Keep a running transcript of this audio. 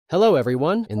Hello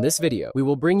everyone, in this video, we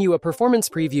will bring you a performance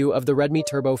preview of the Redmi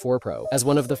Turbo 4 Pro. As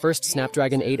one of the first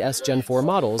Snapdragon 8S Gen 4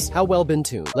 models, how well been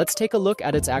tuned. Let's take a look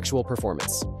at its actual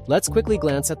performance. Let's quickly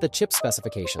glance at the chip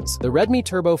specifications. The Redmi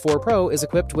Turbo 4 Pro is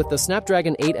equipped with the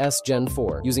Snapdragon 8S Gen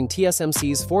 4, using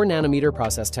TSMC's 4nm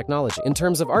process technology. In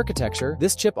terms of architecture,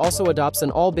 this chip also adopts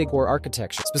an all-big-core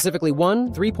architecture, specifically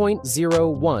one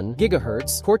 3.01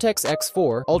 GHz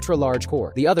Cortex-X4 ultra-large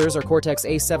core. The others are Cortex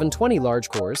A720 large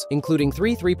cores, including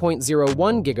three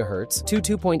 3.01 GHz, two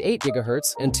 2.8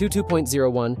 GHz, and two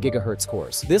 2.01 GHz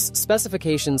cores. This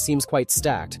specification seems quite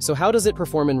stacked, so how does it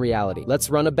perform in reality?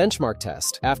 Let's run a benchmark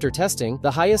test. After testing,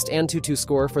 the highest Antutu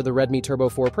score for the Redmi Turbo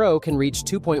 4 Pro can reach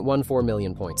 2.14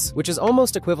 million points, which is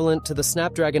almost equivalent to the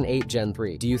Snapdragon 8 Gen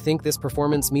 3. Do you think this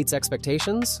performance meets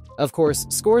expectations? Of course,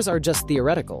 scores are just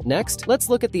theoretical. Next, let's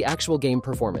look at the actual game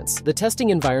performance. The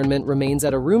testing environment remains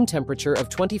at a room temperature of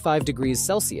 25 degrees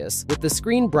Celsius, with the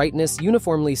screen brightness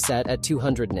uniformly set at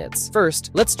 200 nits.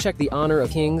 First, let's check the Honor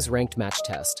of Kings ranked match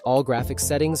test. All graphics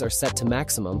settings are set to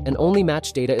maximum, and only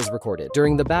match data is recorded.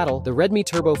 During the battle, the Redmi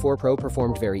Turbo 4 Pro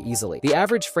performed very easily. The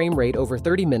average frame rate over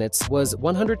 30 minutes was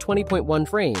 120.1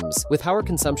 frames, with power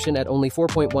consumption at only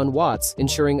 4.1 watts,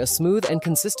 ensuring a smooth and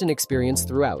consistent experience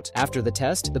throughout. After the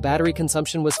test, the battery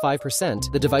consumption was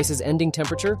 5%, the device's ending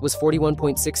temperature was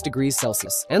 41.6 degrees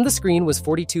Celsius, and the screen was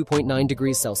 42.9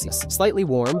 degrees Celsius. Slightly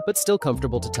warm, but still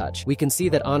comfortable to touch. We can see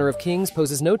that Honor of Kings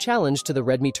poses no challenge to the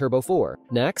Redmi Turbo 4.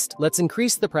 Next, let's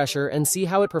increase the pressure and see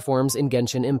how it performs in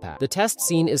Genshin Impact. The test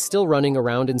scene is still running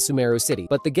around in Sumeru City,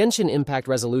 but the Genshin Impact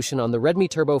resolution on the Redmi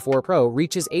Turbo 4 Pro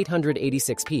reaches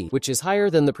 886p, which is higher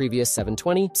than the previous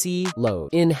 720p load.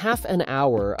 In half an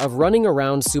hour of running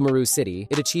around Sumeru City,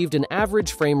 it achieved an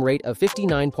average frame rate of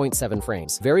 59.7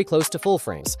 frames, very close to full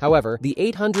frames. However, the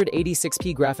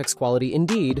 886p graphics quality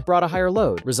indeed brought a higher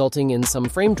load, resulting in some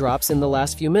frame drops in the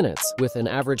last few minutes, with an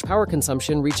average power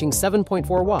consumption reaching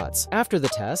 7.4 watts. After the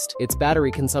test, its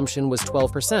battery consumption was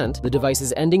 12%, the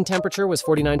device's ending temperature was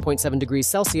 49.7 degrees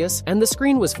Celsius, and the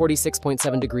screen was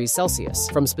 46.7 degrees Celsius.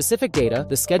 From specific data,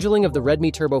 the scheduling of the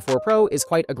Redmi Turbo 4 Pro is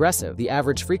quite aggressive. The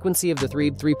average frequency of the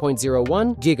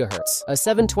 3.01 GHz. A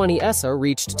 720 ESA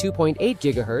reached 2.8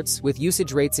 GHz, with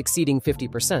usage rates exceeding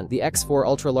 50%. The X4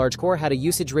 ultra-large core had a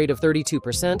usage rate of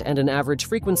 32% and an average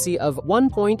frequency of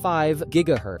 1.5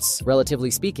 GHz.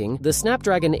 Relatively speaking, the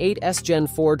Snapdragon 8S Gen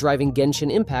 4 driving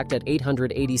Genshin Impact at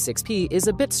 886p is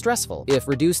a bit stressful. If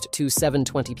reduced to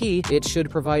 720p, it should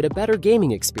provide a better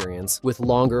gaming experience with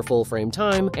longer full frame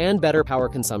time and better power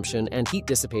consumption and heat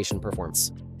dissipation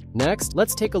performance. Next,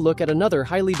 let's take a look at another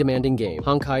highly demanding game,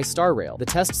 Honkai Star Rail. The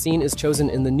test scene is chosen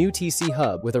in the new TC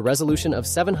Hub with a resolution of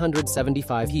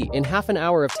 775p. In half an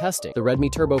hour of testing, the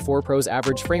Redmi Turbo 4 Pro's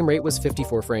average frame rate was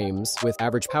 54 frames, with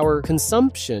average power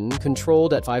consumption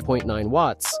controlled at 5.9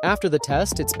 watts. After the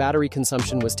test, its battery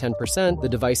consumption was 10%, the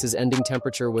device's ending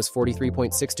temperature was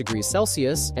 43.6 degrees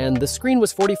Celsius, and the screen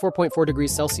was 44.4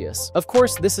 degrees Celsius. Of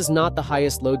course, this is not the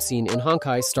highest load seen in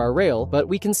Honkai Star Rail, but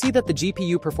we can see that the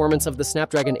GPU performance of the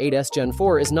Snapdragon 8S Gen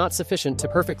 4 is not sufficient to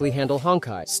perfectly handle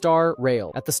Honkai Star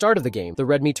Rail. At the start of the game, the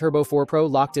Redmi Turbo 4 Pro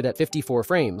locked it at 54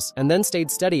 frames, and then stayed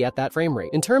steady at that frame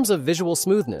rate. In terms of visual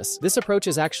smoothness, this approach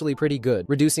is actually pretty good,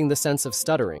 reducing the sense of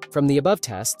stuttering. From the above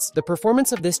tests, the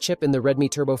performance of this chip in the Redmi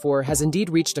Turbo 4 has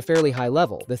indeed reached a fairly high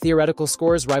level. The theoretical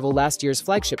scores rival last year's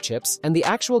flagship chips, and the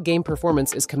actual game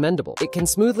performance is commendable. It can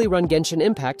smoothly run Genshin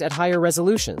Impact at higher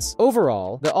resolutions.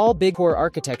 Overall, the all-big core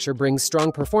architecture brings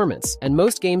strong performance, and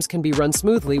most games can be run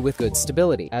smoothly with good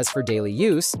stability. As for daily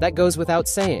use, that goes without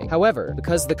saying. However,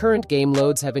 because the current game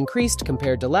loads have increased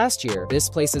compared to last year, this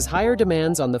places higher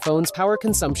demands on the phone's power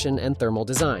consumption and thermal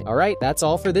design. Alright, that's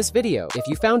all for this video. If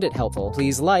you found it helpful,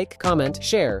 please like, comment,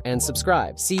 share, and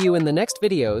subscribe. See you in the next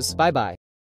videos. Bye-bye.